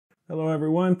Hello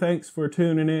everyone, thanks for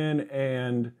tuning in,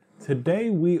 and today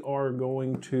we are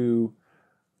going to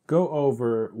go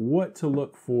over what to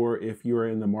look for if you're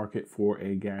in the market for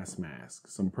a gas mask.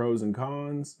 Some pros and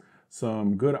cons,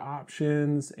 some good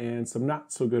options, and some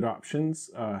not so good options,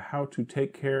 how to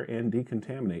take care and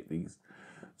decontaminate these.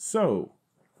 So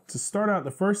to start out,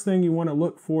 the first thing you want to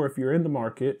look for if you're in the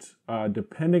market,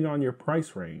 depending on your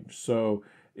price range. So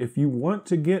if you want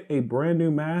to get a brand new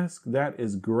mask, that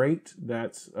is great.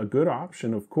 That's a good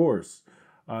option, of course.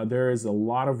 There is a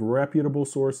lot of reputable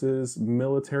sources,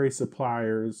 military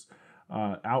suppliers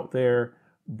out there,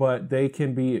 but they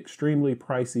can be extremely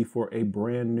pricey for a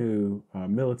brand new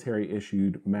military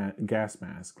issued gas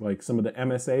mask. Like some of the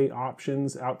MSA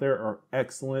options out there are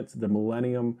excellent. The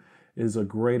Millennium is a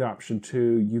great option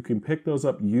too. You can pick those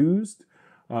up used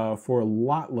for a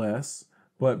lot less.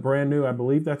 But brand new, I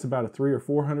believe that's about a $300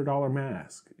 or $400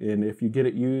 mask. And if you get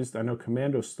it used, I know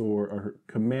Commando Store or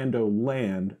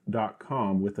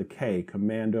commandoland.com with a K,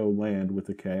 Commandoland with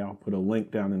a K. I'll put a link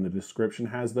down in the description,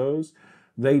 has those.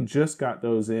 They just got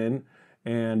those in,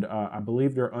 and I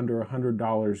believe they're under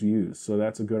 $100 used. So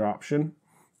that's a good option.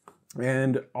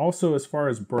 And also as far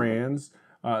as brands,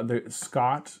 the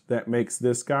Scott that makes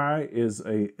this guy is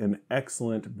an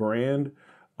excellent brand.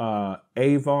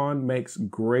 Avon makes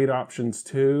great options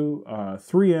too.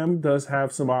 3M does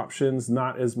have some options,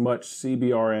 not as much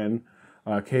CBRN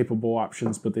capable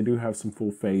options, but they do have some full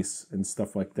face and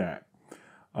stuff like that,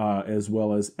 as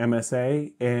well as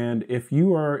MSA. And if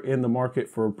you are in the market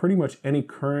for pretty much any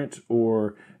current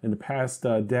or in the past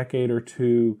decade or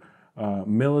two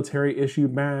military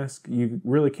issued mask, you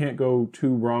really can't go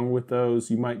too wrong with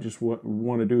those. You might just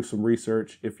want to do some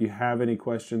research. If you have any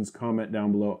questions, comment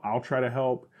down below. I'll try to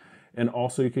help. And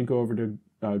also you can go over to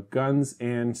Guns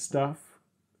and Stuff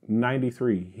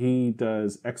 93. He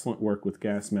does excellent work with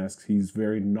gas masks. He's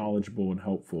very knowledgeable and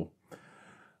helpful.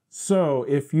 So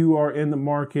if you are in the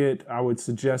market, I would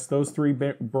suggest those three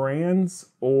brands,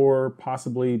 or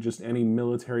possibly just any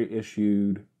military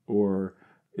issued or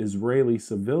Israeli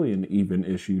civilian even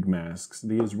issued masks.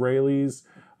 The Israelis,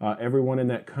 everyone in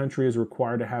that country is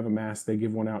required to have a mask. They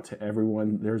give one out to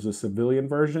everyone. There's a civilian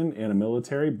version and a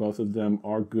military. Both of them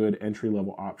are good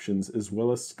entry-level options, as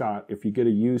well as Scott. If you get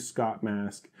a used Scott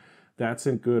mask, that's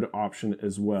a good option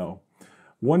as well.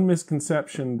 One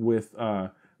misconception with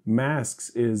masks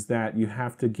is that you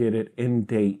have to get it in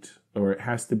date, or it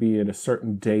has to be at a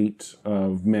certain date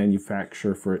of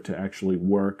manufacture for it to actually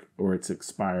work, or it's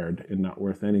expired and not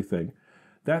worth anything.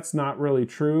 That's not really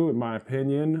true in my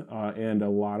opinion, and a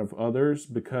lot of others,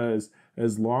 because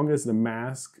as long as the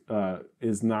mask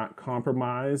is not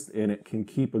compromised and it can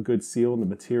keep a good seal and the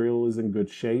material is in good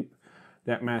shape,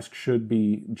 that mask should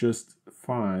be just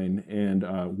fine and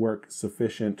work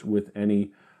sufficient with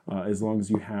any, as long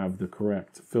as you have the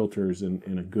correct filters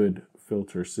and a good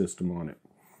filter system on it.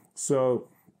 So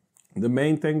the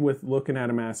main thing with looking at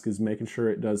a mask is making sure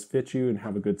it does fit you and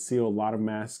have a good seal. A lot of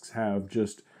masks have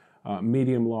just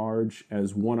medium large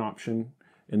as one option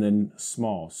and then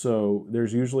small. So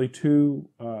there's usually two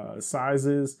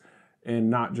sizes and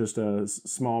not just a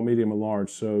small, medium, and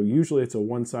large. So usually it's a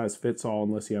one size fits all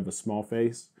unless you have a small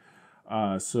face.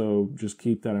 So just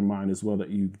keep that in mind as well, that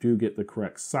you do get the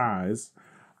correct size.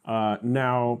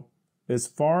 Now, as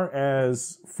far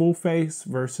as full face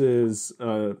versus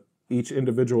each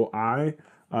individual eye,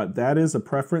 that is a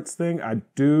preference thing. I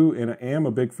do and I am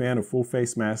a big fan of full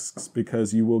face masks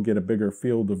because you will get a bigger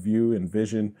field of view and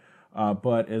vision.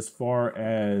 But as far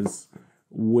as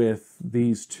with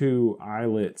these two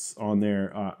eyelets on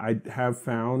there, I have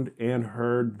found and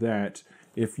heard that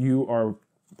if you are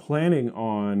planning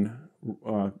on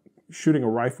shooting a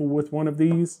rifle with one of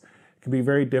these, it can be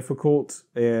very difficult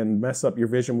and mess up your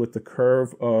vision with the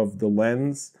curve of the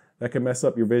lens. That can mess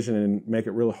up your vision and make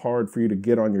it really hard for you to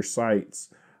get on your sights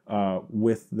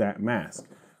with that mask.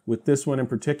 With this one in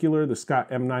particular, the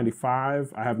Scott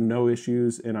M95, I have no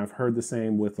issues, and I've heard the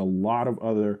same with a lot of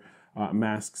other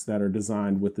masks that are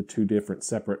designed with the two different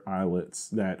separate eyelets,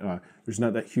 that there's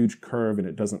not that huge curve and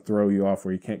it doesn't throw you off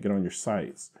where you can't get on your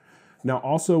sights. Now,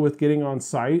 also with getting on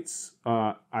sights,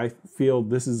 I feel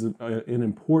this is an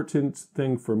important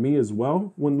thing for me as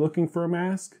well when looking for a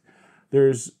mask.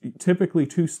 There's typically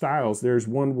two styles. There's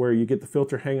one where you get the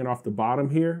filter hanging off the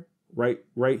bottom here, right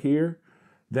here.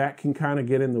 That can kind of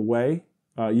get in the way.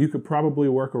 You could probably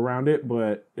work around it,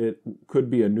 but it could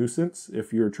be a nuisance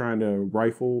if you're trying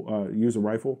to use a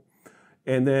rifle.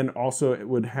 And then also it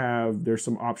would have, there's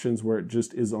some options where it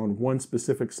just is on one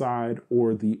specific side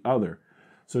or the other.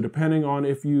 So depending on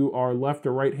if you are left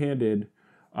or right-handed,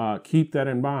 keep that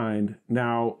in mind.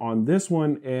 Now on this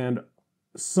one and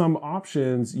some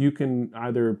options, you can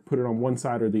either put it on one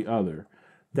side or the other.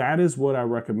 That is what I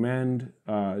recommend.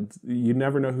 You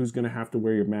never know who's going to have to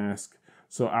wear your mask.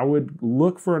 So I would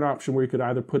look for an option where you could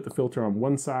either put the filter on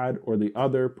one side or the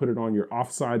other, put it on your off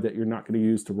side that you're not going to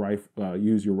use to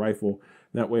use your rifle.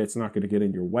 That way it's not going to get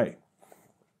in your way.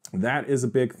 That is a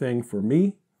big thing for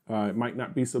me. It might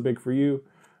not be so big for you,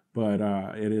 but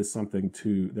it is something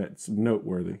that's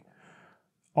noteworthy.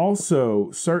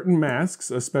 Also, certain masks,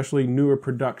 especially newer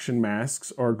production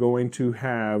masks, are going to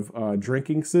have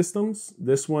drinking systems.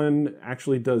 This one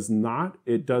actually does not.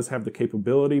 It does have the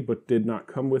capability, but did not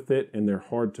come with it, and they're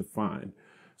hard to find.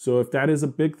 So if that is a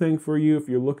big thing for you, if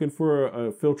you're looking for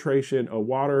a filtration, a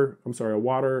water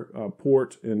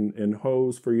port and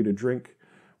hose for you to drink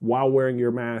while wearing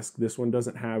your mask, this one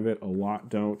doesn't have it. A lot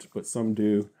don't, but some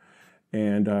do.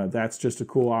 And that's just a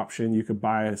cool option. You could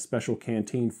buy a special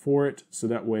canteen for it, so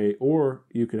that way, or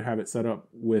you could have it set up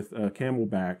with a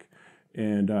CamelBak,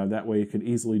 and that way you could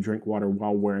easily drink water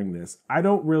while wearing this. I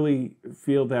don't really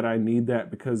feel that I need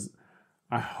that, because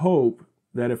I hope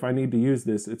that if I need to use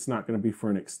this, it's not going to be for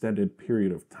an extended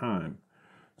period of time.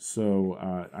 So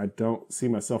I don't see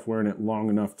myself wearing it long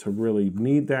enough to really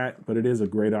need that, but it is a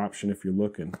great option if you're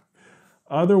looking.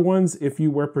 Other ones, if you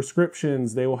wear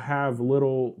prescriptions, they will have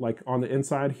little, like on the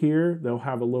inside here, they'll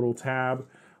have a little tab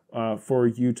for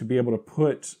you to be able to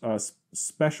put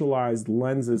specialized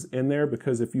lenses in there,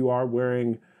 because if you are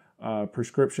wearing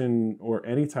prescription or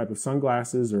any type of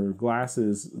sunglasses or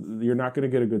glasses, you're not going to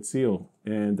get a good seal,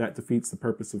 and that defeats the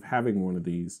purpose of having one of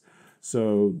these.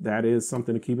 So that is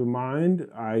something to keep in mind.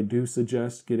 I do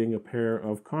suggest getting a pair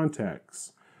of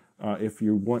contacts if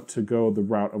you want to go the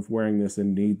route of wearing this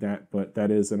and need that, but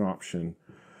that is an option.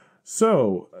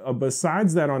 So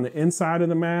besides that, on the inside of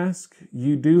the mask,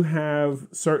 you do have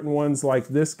certain ones like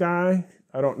this guy.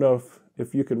 I don't know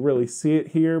if you could really see it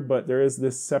here, but there is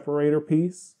this separator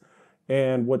piece.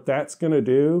 And what that's going to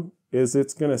do is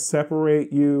it's going to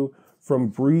separate you from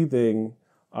breathing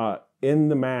in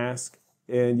the mask.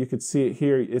 And you could see it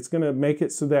here. It's going to make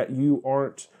it so that you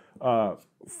aren't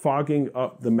fogging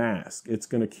up the mask. It's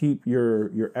going to keep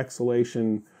your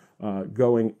exhalation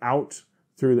going out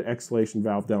through the exhalation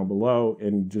valve down below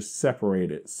and just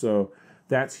separate it. So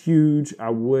that's huge. I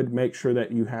would make sure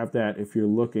that you have that if you're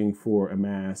looking for a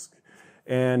mask.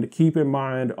 And keep in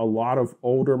mind, a lot of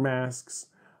older masks,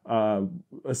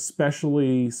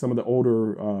 especially some of the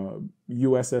older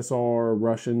USSR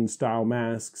Russian style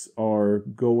masks, are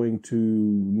going to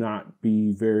not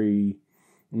be very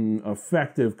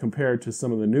effective compared to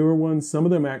some of the newer ones. Some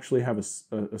of them actually have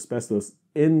asbestos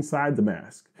inside the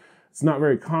mask. It's not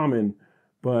very common,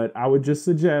 but I would just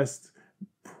suggest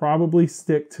probably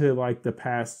stick to like the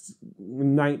past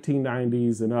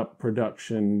 1990s and up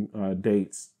production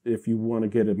dates if you want to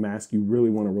get a mask you really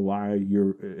want to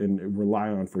rely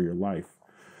on for your life.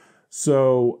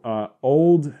 So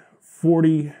old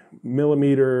 40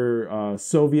 millimeter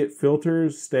Soviet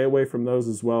filters, stay away from those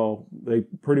as well. They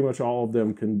pretty much all of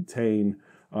them contain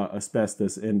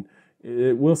asbestos, and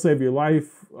it will save your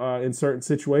life in certain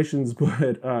situations,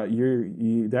 but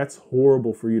that's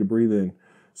horrible for you to breathe in.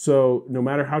 So no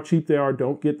matter how cheap they are,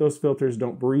 don't get those filters.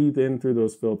 Don't breathe in through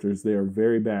those filters. They are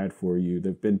very bad for you.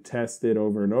 They've been tested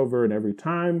over and over, and every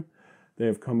time they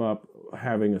have come up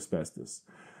having asbestos.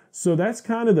 So that's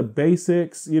kind of the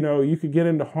basics. You know, you could get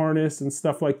into harness and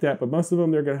stuff like that, but most of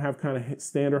them, they're going to have kind of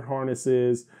standard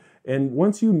harnesses. And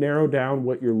once you narrow down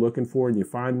what you're looking for and you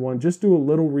find one, just do a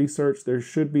little research. There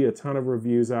should be a ton of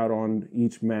reviews out on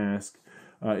each mask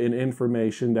and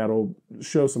information that'll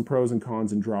show some pros and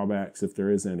cons and drawbacks if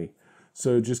there is any.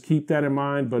 So just keep that in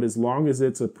mind. But as long as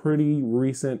it's a pretty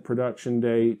recent production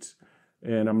date,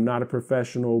 and I'm not a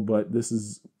professional, but this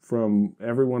is from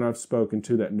everyone I've spoken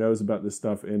to that knows about this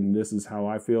stuff, and this is how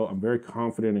I feel, I'm very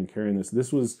confident in carrying this.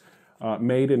 This was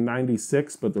made in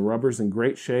 '96, but the rubber's in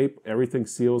great shape. Everything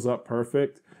seals up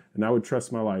perfect, and I would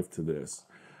trust my life to this.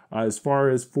 As far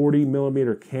as 40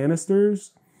 millimeter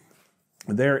canisters,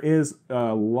 there is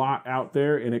a lot out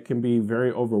there, and it can be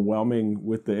very overwhelming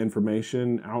with the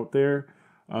information out there.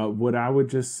 What I would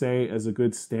just say as a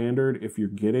good standard, if you're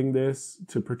getting this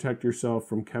to protect yourself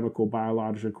from chemical,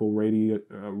 biological,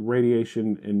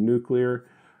 radiation, and nuclear,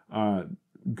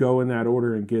 go in that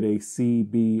order and get a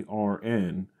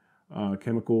CBRN,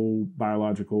 chemical,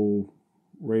 biological,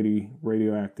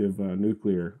 radioactive,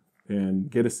 nuclear,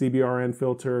 and get a CBRN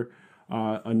filter.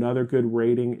 Another good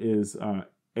rating is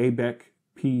ABEC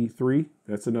P3.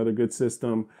 That's another good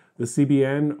system. The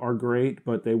CBN are great,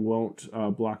 but they won't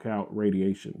block out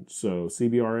radiation. So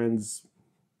CBRN's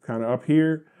kind of up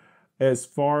here. As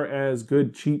far as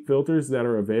good cheap filters that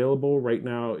are available right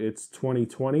now, it's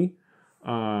 2020.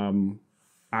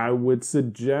 I would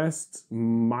suggest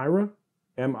Mira,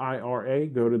 M-I-R-A.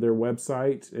 Go to their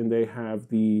website, and they have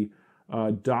the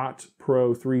Dot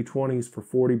Pro 320s for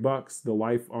 $40. The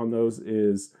life on those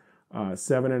is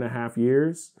 7.5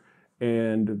 years,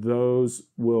 and those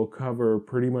will cover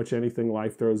pretty much anything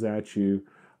life throws at you.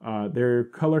 They're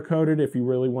color coded. If you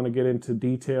really want to get into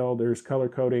detail, there's color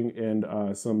coding and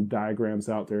some diagrams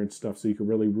out there and stuff, so you can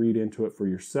really read into it for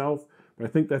yourself. But I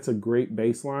think that's a great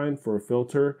baseline for a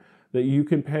filter that you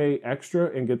can pay extra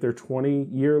and get their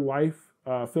 20-year life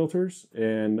filters,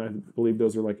 and I believe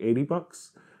those are like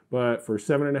 $80. But for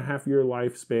 7.5 year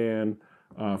lifespan,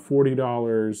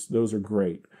 $40, those are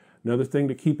great. Another thing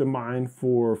to keep in mind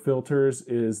for filters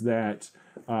is that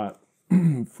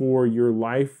for your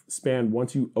lifespan,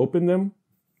 once you open them,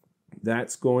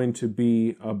 that's going to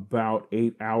be about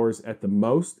 8 hours at the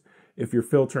most. If you're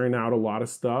filtering out a lot of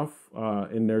stuff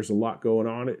and there's a lot going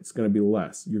on, it's going to be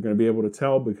less. You're going to be able to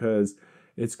tell because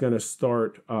it's going to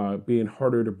start being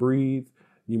harder to breathe.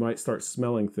 You might start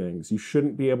smelling things. You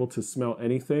shouldn't be able to smell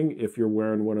anything if you're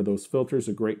wearing one of those filters.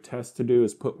 A great test to do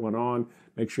is put one on.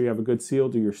 Make sure you have a good seal.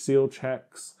 Do your seal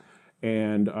checks.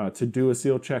 And to do a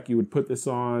seal check, you would put this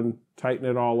on, tighten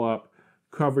it all up,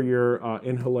 cover your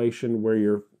inhalation where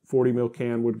your 40 ml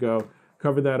can would go.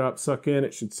 Cover that up, suck in.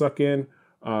 It should suck in.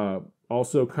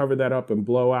 Also cover that up and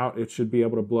blow out. It should be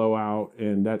able to blow out,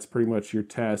 and that's pretty much your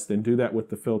test. And do that with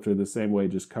the filter the same way,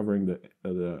 just covering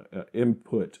the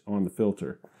input on the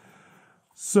filter.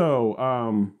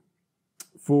 So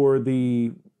for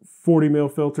the 40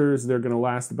 ml filters, they're going to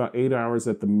last about 8 hours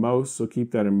at the most, so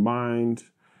keep that in mind.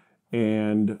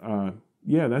 And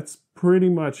yeah, that's pretty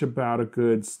much about a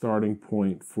good starting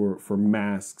point for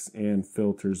masks and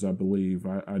filters, I believe.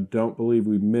 I don't believe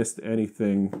we missed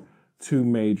anything too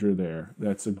major there.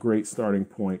 That's a great starting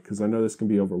point, because I know this can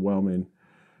be overwhelming.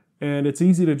 And it's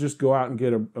easy to just go out and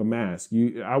get a mask.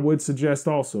 I would suggest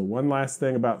also, one last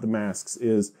thing about the masks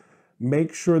is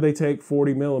make sure they take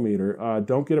 40 millimeter.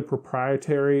 Don't get a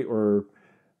proprietary or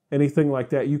anything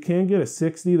like that. You can get a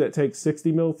 60 that takes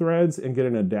 60 mil threads and get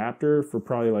an adapter for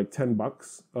probably like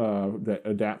 $10 that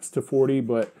adapts to 40,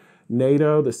 but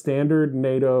NATO, the standard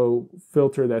NATO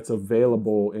filter that's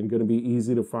available and going to be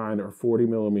easy to find are 40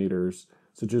 millimeters.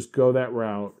 So just go that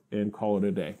route and call it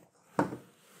a day.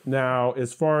 Now,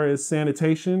 as far as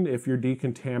sanitation, if you're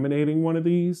decontaminating one of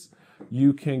these,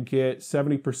 you can get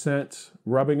 70%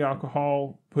 rubbing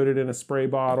alcohol, put it in a spray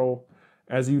bottle.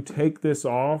 As you take this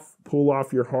off, pull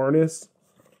off your harness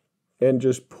and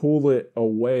just pull it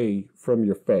away from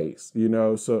your face, you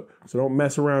know, so don't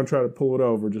mess around trying to pull it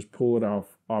over, just pull it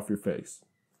off your face.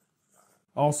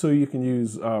 Also, you can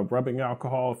use rubbing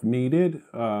alcohol if needed.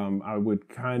 I would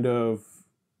kind of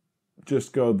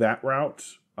just go that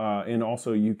route. And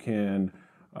also you can,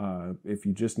 if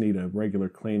you just need a regular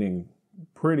cleaning,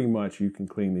 pretty much you can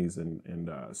clean these in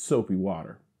soapy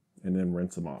water and then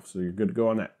rinse them off. So you're good to go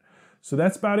on that. So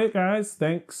that's about it, guys.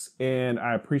 Thanks, and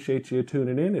I appreciate you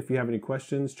tuning in. If you have any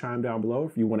questions, chime down below.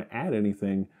 If you want to add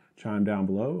anything, chime down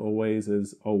below. Always,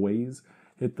 as always,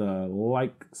 hit the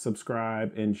like,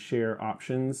 subscribe, and share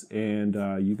options. And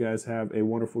you guys have a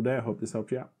wonderful day. I hope this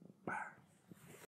helped you out.